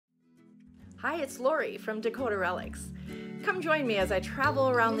Hi, it's Lori from Dakota Relics. Come join me as I travel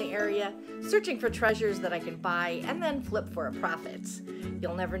around the area, searching for treasures that I can buy and then flip for a profit.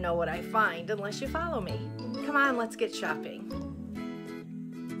 You'll never know what I find unless you follow me. Come on, let's get shopping.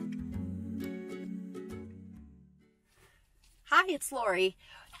 Hi, it's Lori.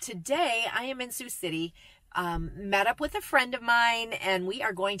 Today I am in Sioux City. Met up with a friend of mine and we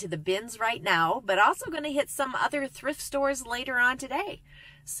are going to the bins right now, but also going to hit some other thrift stores later on today.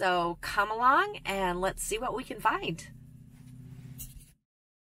 So come along and let's see what we can find.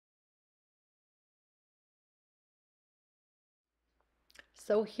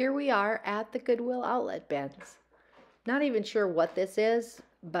 So here we are at the Goodwill outlet bins. Not even sure what this is,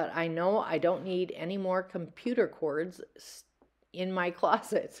 but I know I don't need any more computer cords in my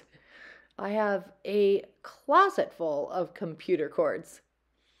closet. I have a closet full of computer cords.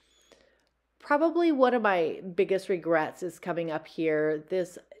 Probably one of my biggest regrets is coming up here,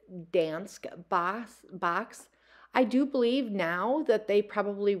 this Dansk box. I do believe now that they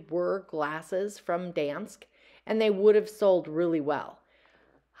probably were glasses from Dansk and they would have sold really well.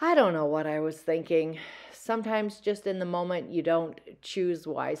 I don't know what I was thinking. Sometimes just in the moment you don't choose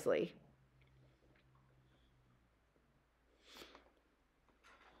wisely.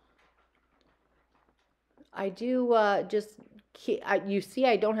 I do you see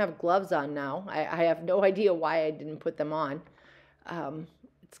I don't have gloves on now. I have no idea why I didn't put them on.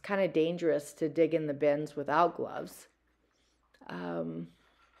 It's kind of dangerous to dig in the bins without gloves. Some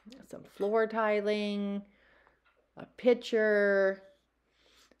floor tiling, a pitcher,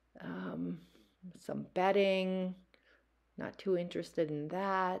 some bedding. Not too interested in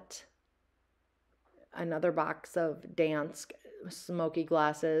that. Another box of Dansk smoky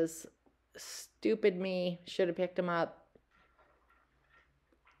glasses. Stupid me, should have picked them up.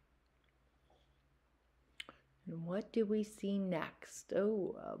 And what do we see next?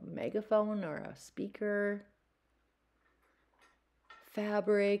 Oh, a megaphone or a speaker.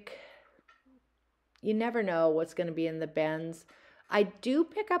 Fabric. You never know what's going to be in the bins. I do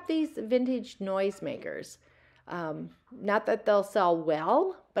pick up these vintage noisemakers. Not that they'll sell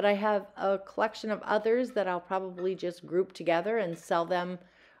well, but I have a collection of others that I'll probably just group together and sell them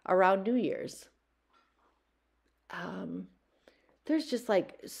around New Year's. There's just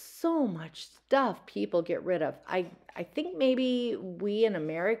like so much stuff people get rid of. I think maybe we in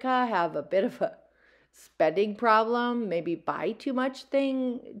America have a bit of a spending problem, maybe buy too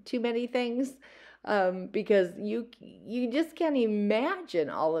many things, because you just can't imagine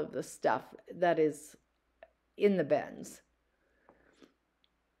all of the stuff that is in the bins.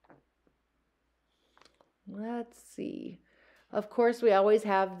 Let's see. Of course, we always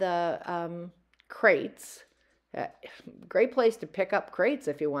have the crates. Great place to pick up crates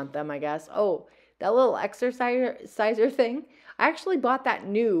if you want them, I guess. Oh, that little exerciser thing. I actually bought that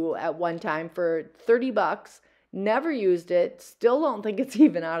new at one time for 30 bucks. Never used it. Still don't think it's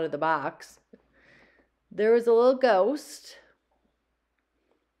even out of the box. There was a little ghost,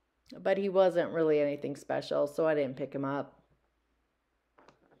 but he wasn't really anything special, so I didn't pick him up.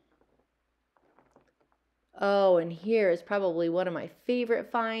 Oh, and here is probably one of my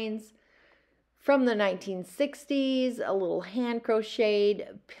favorite finds from the 1960s, a little hand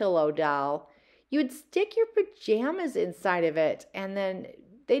crocheted pillow doll. You would stick your pajamas inside of it and then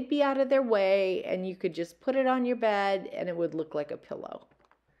they'd be out of their way and you could just put it on your bed and it would look like a pillow.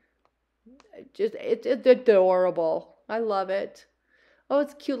 It's adorable. I love it. Oh,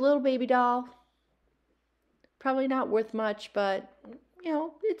 it's a cute little baby doll. Probably not worth much, but you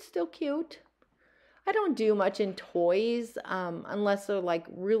know, it's still cute. I don't do much in toys unless they're like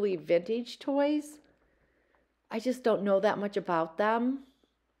really vintage toys. I just don't know that much about them.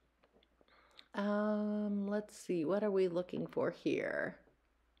 Let's see, what are we looking for here?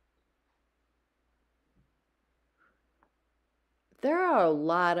 There are a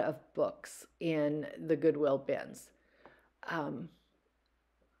lot of books in the Goodwill bins.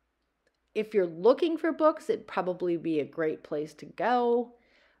 If you're looking for books, it'd probably be a great place to go.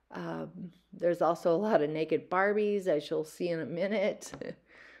 There's also a lot of naked Barbies, as you'll see in a minute.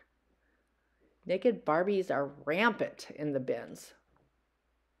 Naked Barbies are rampant in the bins.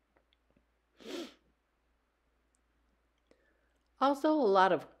 Also, a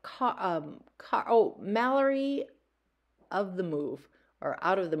lot of Mallory of the Move, or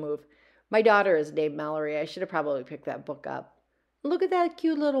Out of the Move. My daughter is named Mallory. I should have probably picked that book up. Look at that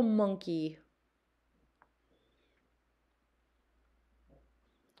cute little monkey.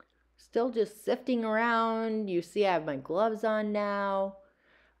 Still just sifting around. You see I have my gloves on now.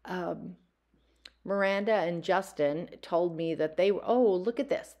 Miranda and Justin told me that oh, look at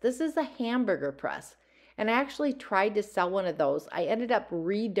this. This is a hamburger press. And I actually tried to sell one of those. I ended up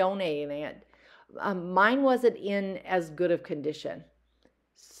redonating it Mine wasn't in as good of condition.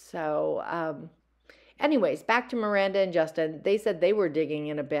 So, anyways, back to Myranda and Justin. They said they were digging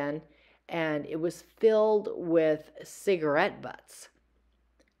in a bin and it was filled with cigarette butts.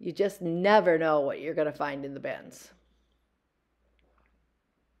 You just never know what you're going to find in the bins.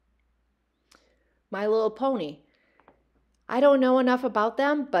 My Little Pony. I don't know enough about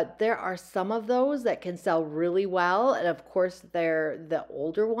them, but there are some of those that can sell really well. And of course, they're the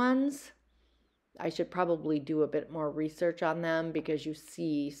older ones. I should probably do a bit more research on them because you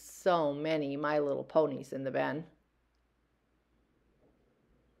see so many My Little Ponies in the bin.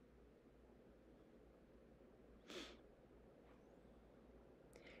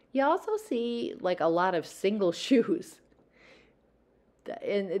 You also see like a lot of single shoes.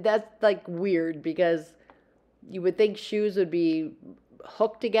 And that's like weird because you would think shoes would be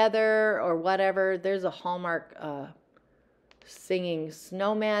hooked together or whatever. There's a Hallmark singing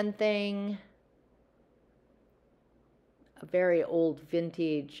snowman thing. A very old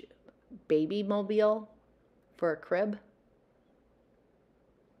vintage baby mobile for a crib.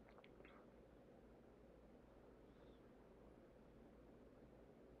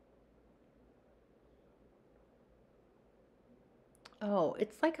 Oh,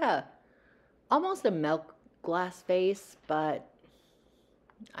 it's like almost a milk glass vase, but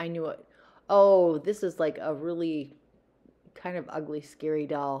I knew it. Oh, this is like a really kind of ugly, scary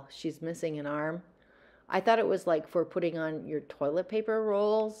doll. She's missing an arm. I thought it was like for putting on your toilet paper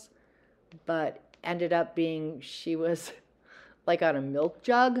rolls, but ended up being she was like on a milk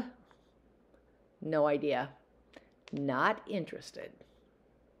jug. No idea. Not interested.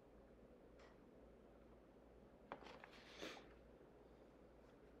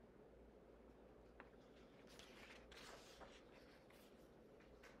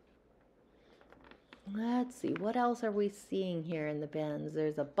 Let's see, what else are we seeing here in the bins?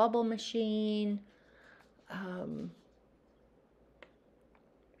 There's a bubble machine.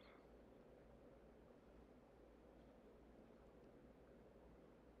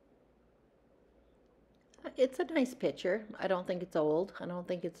 It's a nice picture. I don't think it's old. I don't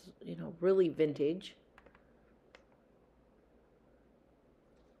think it's, really vintage.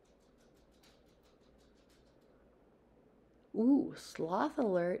 Ooh, sloth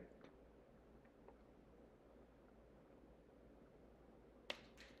alert.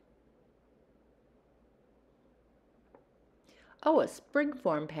 Oh, a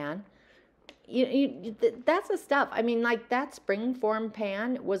springform pan. That's the stuff. I mean, like that springform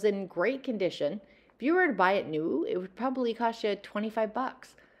pan was in great condition. If you were to buy it new, it would probably cost you 25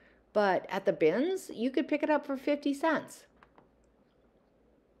 bucks. But at the bins, you could pick it up for 50 cents.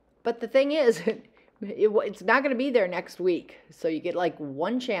 But the thing is, it's not going to be there next week. So you get like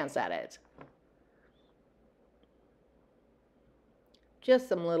one chance at it. Just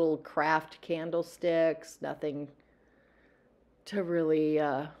some little craft candlesticks, nothing to really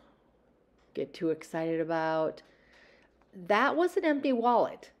get too excited about. That was an empty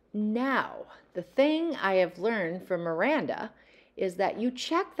wallet. Now, the thing I have learned from Myranda is that you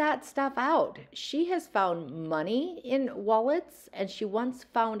check that stuff out. She has found money in wallets, and she once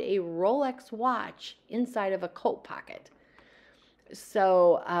found a Rolex watch inside of a coat pocket.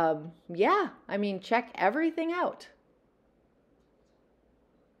 So, yeah, I mean, check everything out.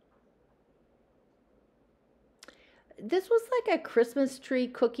 This was like a Christmas tree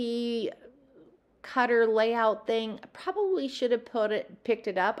cookie cutter layout thing. I probably should have picked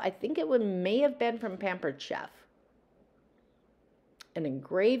it up. I think may have been from Pampered Chef. An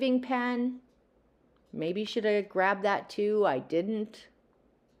engraving pen. Maybe should have grabbed that too. I didn't.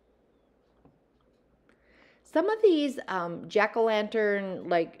 Some of these jack-o'-lantern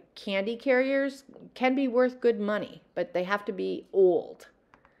like candy carriers can be worth good money, but they have to be old.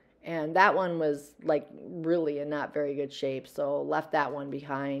 And that one was like really in not very good shape, so left that one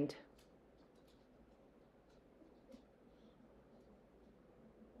behind.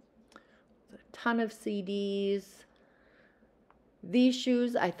 A ton of CDs. These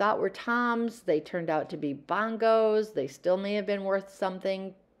shoes I thought were Toms. They turned out to be Bongos. They still may have been worth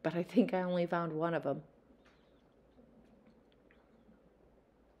something, but I think I only found one of them.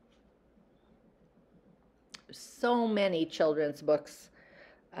 So many children's books.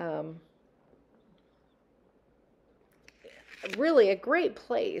 Really a great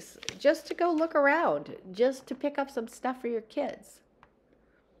place just to go look around, just to pick up some stuff for your kids.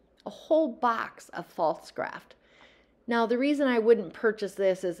 A whole box of Falstaff. Now, the reason I wouldn't purchase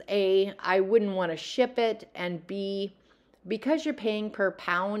this is A, I wouldn't want to ship it, and B, because you're paying per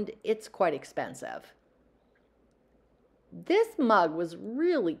pound, it's quite expensive. This mug was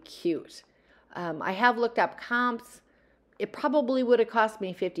really cute. I have looked up comps. It probably would have cost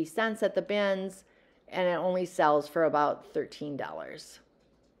me 50 cents at the bins, and it only sells for about $13.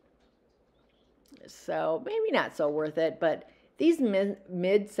 So maybe not so worth it, but these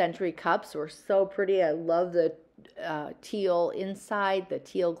mid-century cups were so pretty. I love the teal inside, the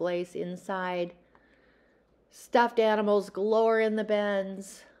teal glaze inside. Stuffed animals galore in the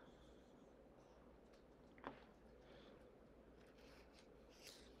bins.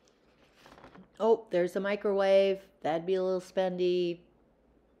 Oh, there's a microwave. That'd be a little spendy.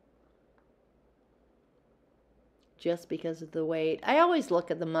 Just because of the weight. I always look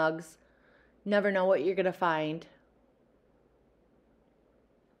at the mugs. Never know what you're going to find.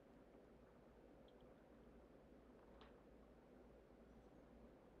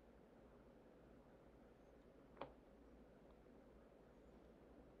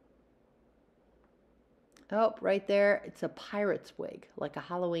 Oh, right there, it's a pirate's wig, like a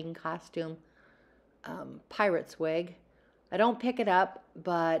Halloween costume pirate's wig. I don't pick it up,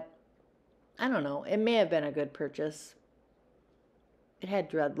 but I don't know. It may have been a good purchase. It had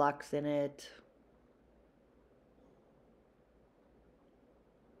dreadlocks in it.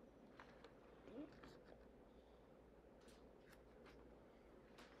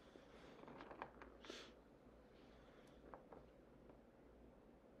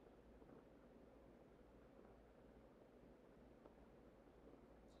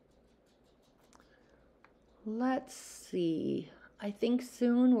 Let's see. I think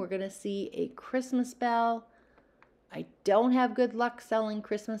soon we're going to see a Christmas bell. I don't have good luck selling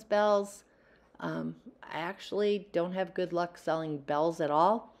Christmas bells. I actually don't have good luck selling bells at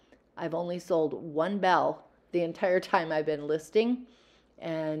all. I've only sold one bell the entire time I've been listing,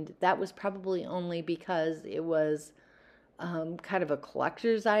 and that was probably only because it was kind of a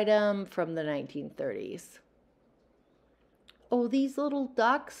collector's item from the 1930s. Oh, these little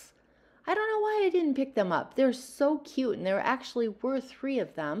ducks. I don't know why I didn't pick them up. They're so cute, and there actually were 3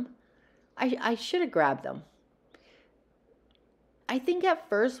 of them. I should have grabbed them. I think at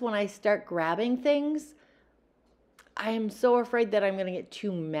first when I start grabbing things, I am so afraid that I'm going to get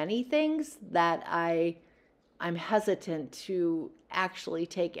too many things that I'm hesitant to actually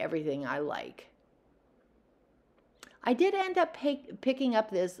take everything I like. I did end up picking up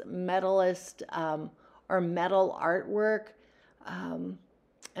this metalist or metal artwork.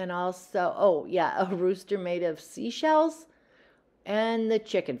 And also, oh yeah, a rooster made of seashells and the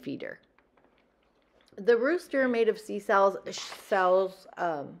chicken feeder. The rooster made of seashells,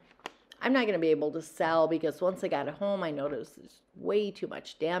 I'm not going to be able to sell because once I got it home, I noticed there's way too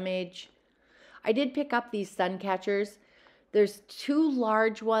much damage. I did pick up these sun catchers. There's 2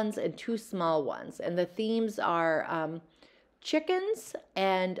 large ones and 2 small ones, and the themes are chickens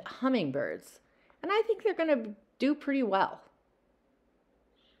and hummingbirds. And I think they're going to do pretty well.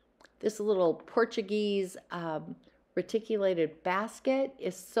 This little Portuguese reticulated basket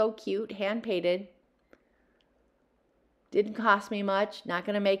is so cute, hand painted. Didn't cost me much, not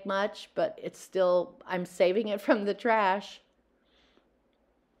going to make much, but it's still, I'm saving it from the trash.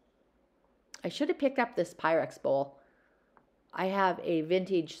 I should have picked up this Pyrex bowl. I have a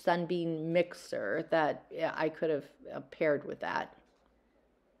vintage Sunbeam mixer that I could have paired with that.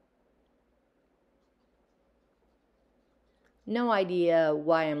 No idea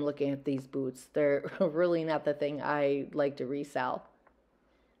why I'm looking at these boots. They're really not the thing I like to resell.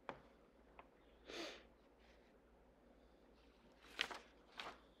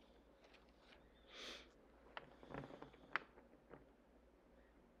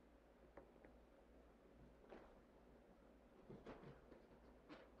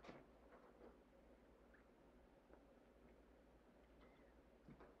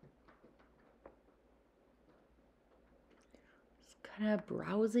 Kind of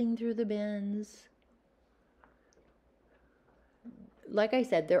browsing through the bins. Like I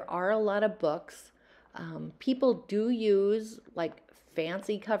said, there are a lot of books. People do use like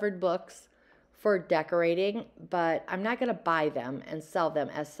fancy covered books for decorating, but I'm not going to buy them and sell them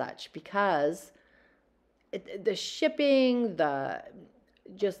as such because the shipping, the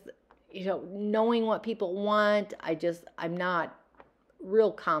just, knowing what people want, I'm not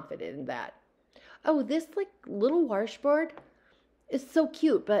real confident in that. Oh, this like little washboard is so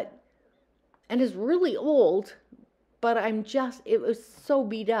cute, and is really old, but it was so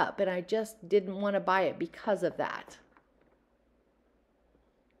beat up, and I just didn't want to buy it because of that.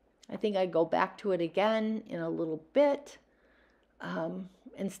 I think I'd go back to it again in a little bit, and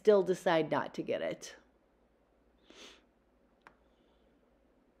still decide not to get it.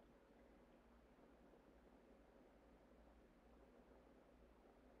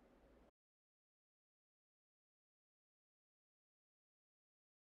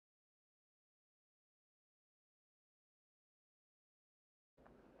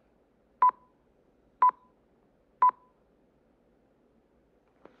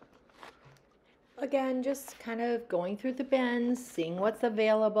 Again, just kind of going through the bins, seeing what's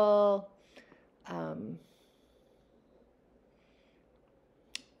available.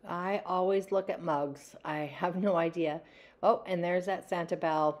 I always look at mugs. I have no idea. Oh, and there's that Santa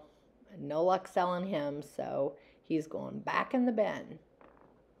Bell. No luck selling him, so he's going back in the bin.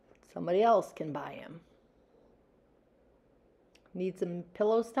 Somebody else can buy him. Need some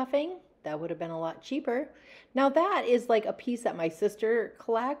pillow stuffing? That would have been a lot cheaper. Now that is like a piece that my sister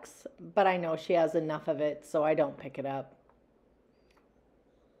collects, but I know she has enough of it, so I don't pick it up.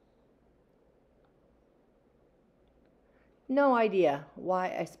 No idea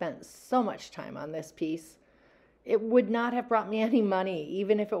why I spent so much time on this piece. It would not have brought me any money,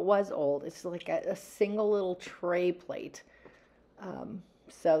 even if it was old. It's like a single little tray plate.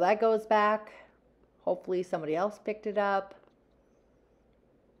 So that goes back. Hopefully somebody else picked it up.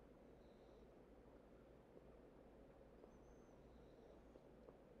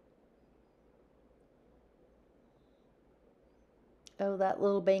 Oh, that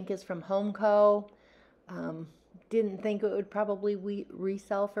little bank is from Homeco. Didn't think it would probably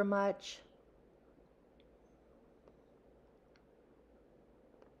resell for much.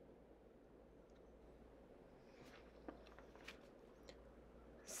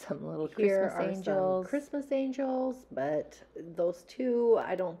 Some little Christmas angels, but those two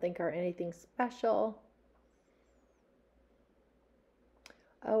I don't think are anything special.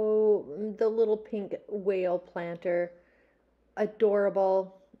 Oh, the little pink whale planter.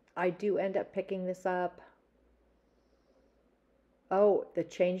 Adorable. I do end up picking this up. Oh, the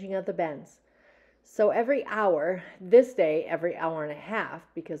changing of the bins. So every hour, this day, every hour and a half,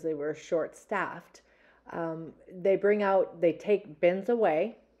 because they were short staffed, they take bins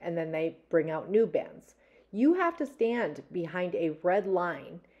away and then they bring out new bins. You have to stand behind a red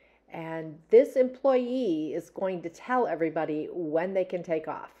line, and this employee is going to tell everybody when they can take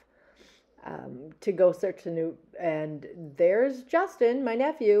off. To go search a new, and there's Justin, my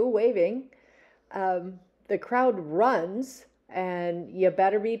nephew, waving. The crowd runs, and you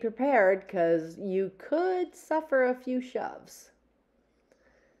better be prepared because you could suffer a few shoves.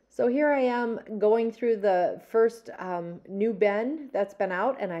 So here I am going through the first new bin that's been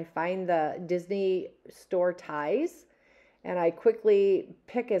out, and I find the Disney store ties, and I quickly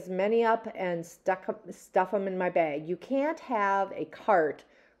pick as many up and stuff them in my bag. You can't have a cart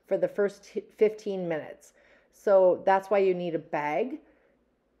for the first 15 minutes. So that's why you need a bag,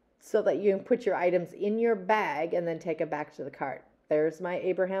 so that you can put your items in your bag and then take it back to the cart. There's my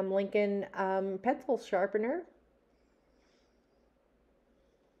Abraham Lincoln pencil sharpener.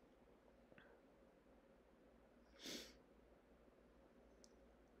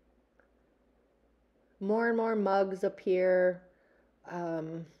 More and more mugs appear.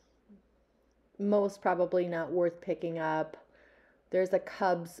 Most probably not worth picking up. There's a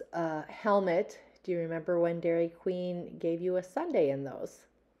Cubs helmet. Do you remember when Dairy Queen gave you a sundae in those?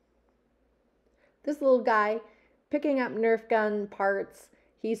 This little guy picking up Nerf gun parts.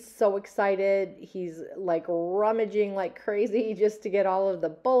 He's so excited. He's like rummaging like crazy just to get all of the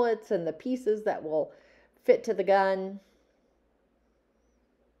bullets and the pieces that will fit to the gun.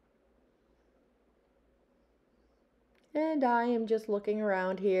 And I am just looking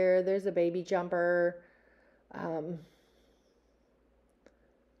around here. There's a baby jumper.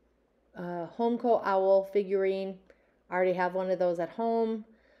 Homeco owl figurine. I already have one of those at home.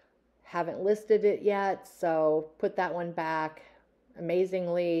 Haven't listed it yet, so put that one back.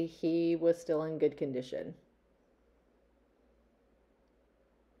 Amazingly, he was still in good condition.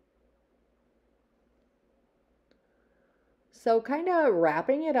 So kind of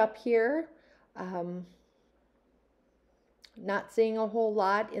wrapping it up here. Not seeing a whole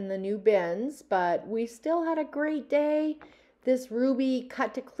lot in the new bins, but we still had a great day. This ruby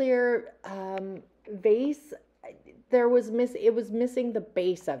cut to clear vase, it was missing the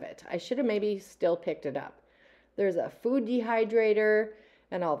base of it. I should have maybe still picked it up. There's a food dehydrator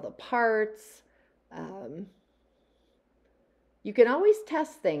and all the parts. You can always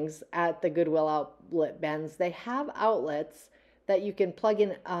test things at the Goodwill outlet bins. They have outlets that you can plug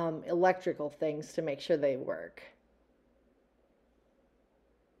in electrical things to make sure they work.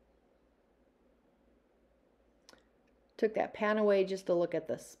 Took that pan away just to look at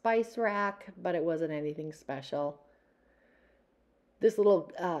the spice rack, but it wasn't anything special. This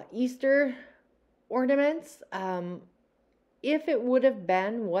little Easter ornaments, if it would have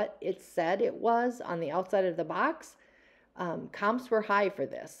been what it said it was on the outside of the box, comps were high for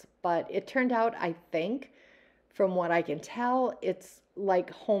this, but it turned out, I think, from what I can tell, it's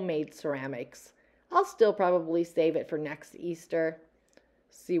like homemade ceramics. I'll still probably save it for next Easter,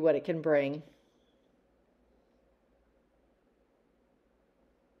 see what it can bring.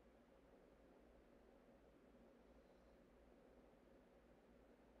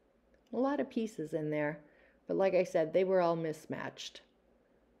 of pieces in there. But like I said, they were all mismatched.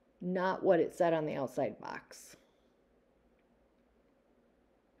 Not what it said on the outside box.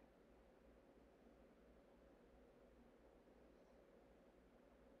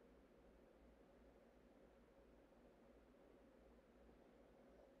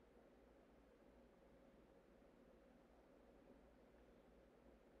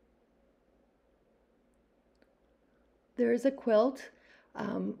 There is a quilt.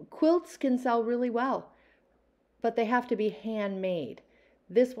 Quilts can sell really well, but they have to be handmade.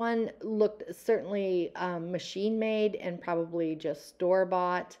 This one looked certainly machine made and probably just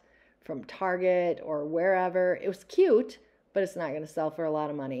store-bought from Target or wherever. It was cute, but it's not going to sell for a lot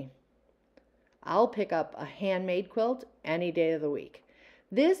of money. I'll pick up a handmade quilt any day of the week.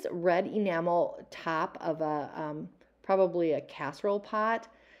 This red enamel top of a probably a casserole pot,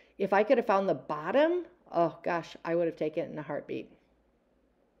 if I could have found the bottom, oh gosh, I would have taken it in a heartbeat.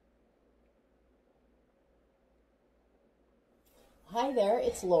 Hi there,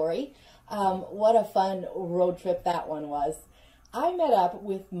 it's Lori. What a fun road trip that one was. I met up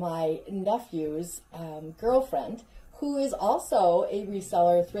with my nephew's girlfriend, who is also a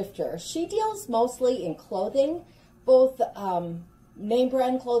reseller thrifter. She deals mostly in clothing, both name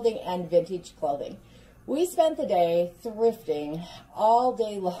brand clothing and vintage clothing. We spent the day thrifting all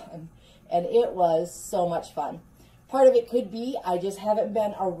day long, and it was so much fun. Part of it could be I just haven't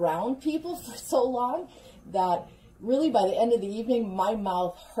been around people for so long that really by the end of the evening, my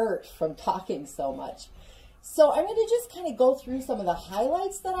mouth hurt from talking so much. So I'm going to just kind of go through some of the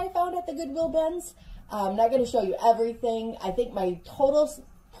highlights that I found at the Goodwill bins. I'm not going to show you everything. I think my total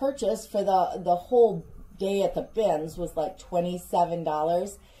purchase for the whole day at the bins was like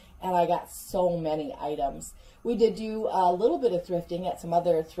 $27, and I got so many items. We did do a little bit of thrifting at some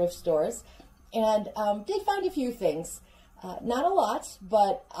other thrift stores, and did find a few things. Not a lot,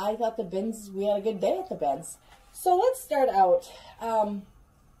 but I thought the bins, we had a good day at the bins. So let's start out.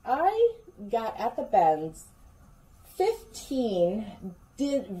 I got at the bins 15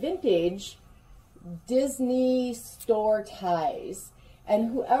 vintage Disney store ties.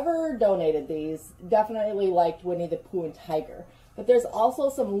 And whoever donated these definitely liked Winnie the Pooh and Tiger. But there's also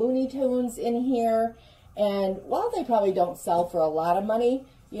some Looney Tunes in here. And while they probably don't sell for a lot of money,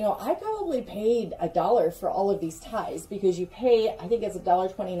 you know, I probably paid $1 for all of these ties because you pay, I think it's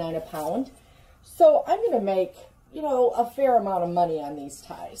 $1.29 a pound. So I'm going to make, you know, a fair amount of money on these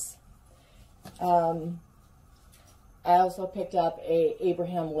ties. I also picked up a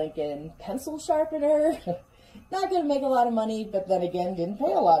Abraham Lincoln pencil sharpener. Not going to make a lot of money, but then again, didn't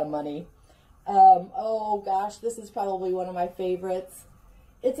pay a lot of money. Oh gosh, this is probably one of my favorites.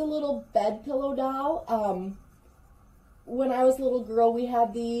 It's a little bed pillow doll. When I was a little girl, we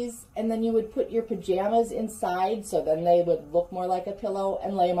had these, and then you would put your pajamas inside, so then they would look more like a pillow,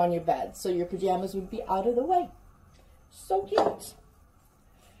 and lay them on your bed, so your pajamas would be out of the way. So cute.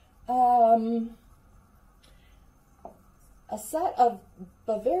 A set of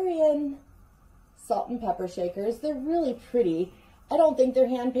Bavarian salt and pepper shakers. They're really pretty. I don't think they're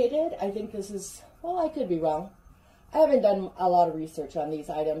hand painted. I think this is, well, I could be wrong. I haven't done a lot of research on these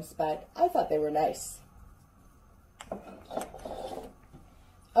items, but I thought they were nice.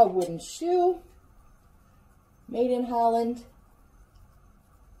 A wooden shoe, made in Holland.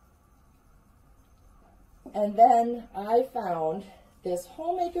 And then I found this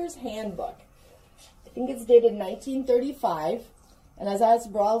Homemaker's Handbook. I think it's dated 1935. And as I was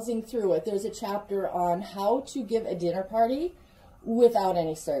browsing through it, there's a chapter on how to give a dinner party without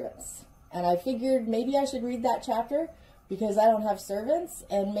any servants. And I figured maybe I should read that chapter because I don't have servants,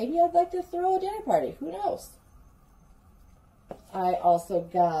 and maybe I'd like to throw a dinner party. Who knows? I also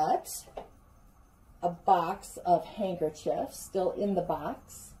got a box of handkerchiefs, still in the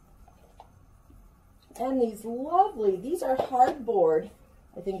box. And these lovely, these are hardboard,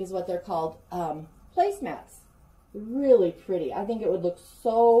 I think is what they're called, placemats. Really pretty. I think it would look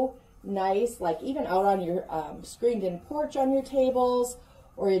so nice, like even out on your screened-in porch on your tables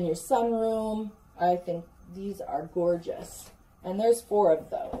or in your sunroom. I think these are gorgeous. And there's 4 of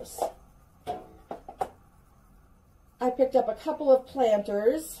those. I picked up a couple of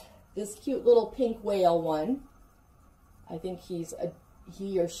planters. This cute little pink whale one. I think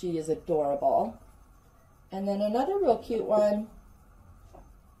he or she is adorable. And then another real cute one.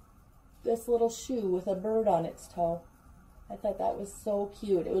 This little shoe with a bird on its toe. I thought that was so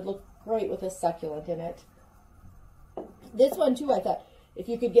cute. It would look great with a succulent in it. This one too, I thought if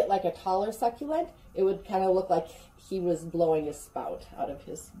you could get like a taller succulent, it would kind of look like he was blowing his spout out of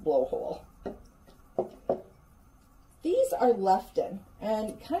his blowhole. These are Lefton,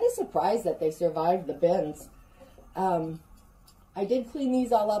 and kind of surprised that they survived the bins. I did clean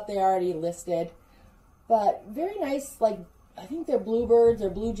these all up. They already listed. But very nice, like, I think they're bluebirds or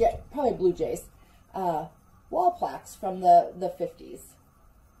probably blue jays. Wall plaques from the 50s.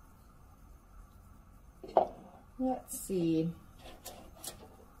 Let's see.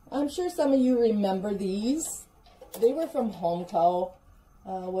 I'm sure some of you remember these. They were from Homeco.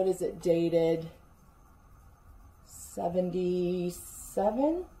 What is it, dated?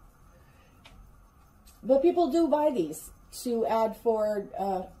 77? But people do buy these to add for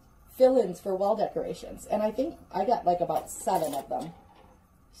fill-ins for wall decorations. And I think I got like about 7 of them.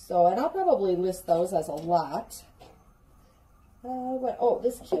 So, and I'll probably list those as a lot. Oh,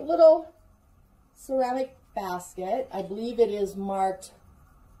 this cute little ceramic basket. I believe it is marked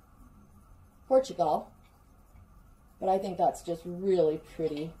Portugal. But I think that's just really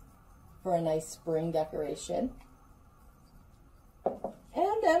pretty for a nice spring decoration.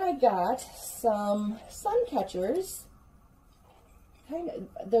 And then I got some sun catchers.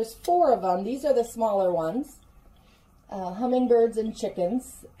 There's 4 of them. These are the smaller ones. Hummingbirds and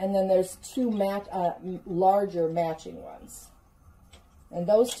chickens. And then there's 2 larger matching ones. And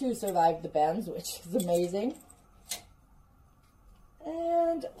those 2 survived the bends, which is amazing.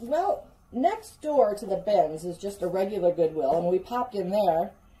 And, well, next door to the bins is just a regular Goodwill. And we popped in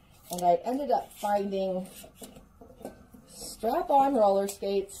there. And I ended up finding strap-on roller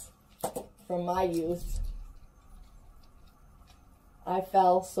skates from my youth. I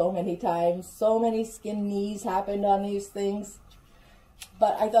fell so many times. So many skin knees happened on these things.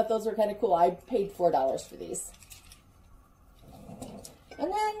 But I thought those were kind of cool. I paid $4 for these.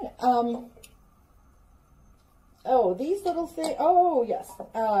 And then, oh, these little things. Oh, yes.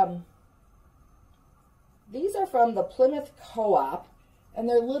 These are from the Plymouth Co-op. And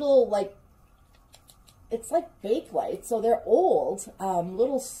they're little, like, it's like bake lights. So they're old,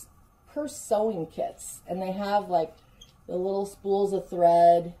 little purse sewing kits. And they have, like, the little spools of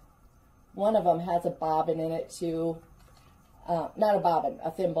thread. One of them has a bobbin in it too. Not a bobbin,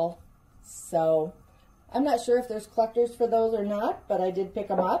 a thimble. So I'm not sure if there's collectors for those or not, but I did pick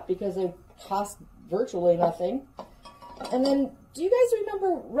them up because they cost virtually nothing. And then, do you guys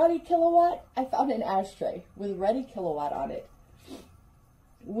remember Ready Kilowatt? I found an ashtray with Ready Kilowatt on it.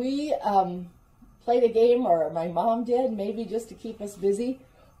 We played a game, or my mom did, maybe just to keep us busy.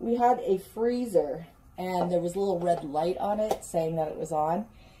 We had a freezer. And there was a little red light on it saying that it was on.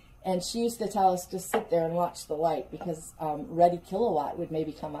 And she used to tell us to sit there and watch the light because Ready Kilowatt would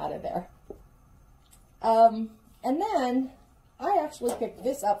maybe come out of there. And then I actually picked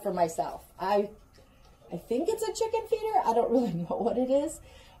this up for myself. I think it's a chicken feeder. I don't really know what it is.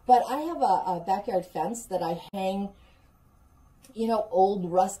 But I have a backyard fence that I hang, you know,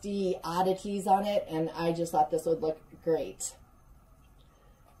 old rusty oddities on it. And I just thought this would look great.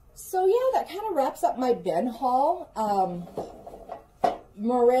 So yeah, that kind of wraps up my bin haul.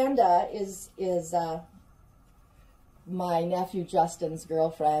 Myranda is my nephew Justin's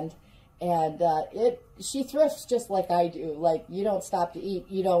girlfriend, and she thrifts just like I do. Like, you don't stop to eat,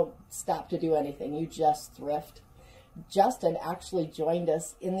 you don't stop to do anything, you just thrift. Justin actually joined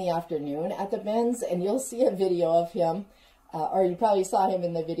us in the afternoon at the bins, and you'll see a video of him, or you probably saw him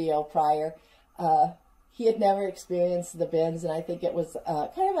in the video prior. He had never experienced the bins, and I think it was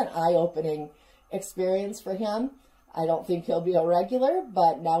kind of an eye-opening experience for him. I don't think he'll be a regular,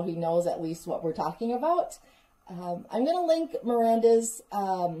 but now he knows at least what we're talking about. I'm going to link Myranda's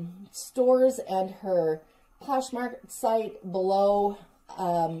stores and her Poshmark site below.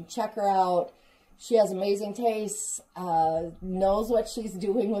 Check her out. She has amazing tastes, knows what she's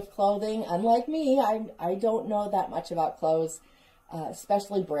doing with clothing. Unlike me, I don't know that much about clothes.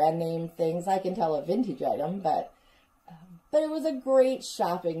 Especially brand name things. I can tell a vintage item, but it was a great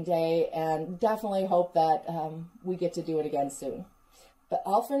shopping day, and definitely hope that we get to do it again soon. But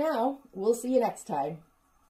all for now, we'll see you next time.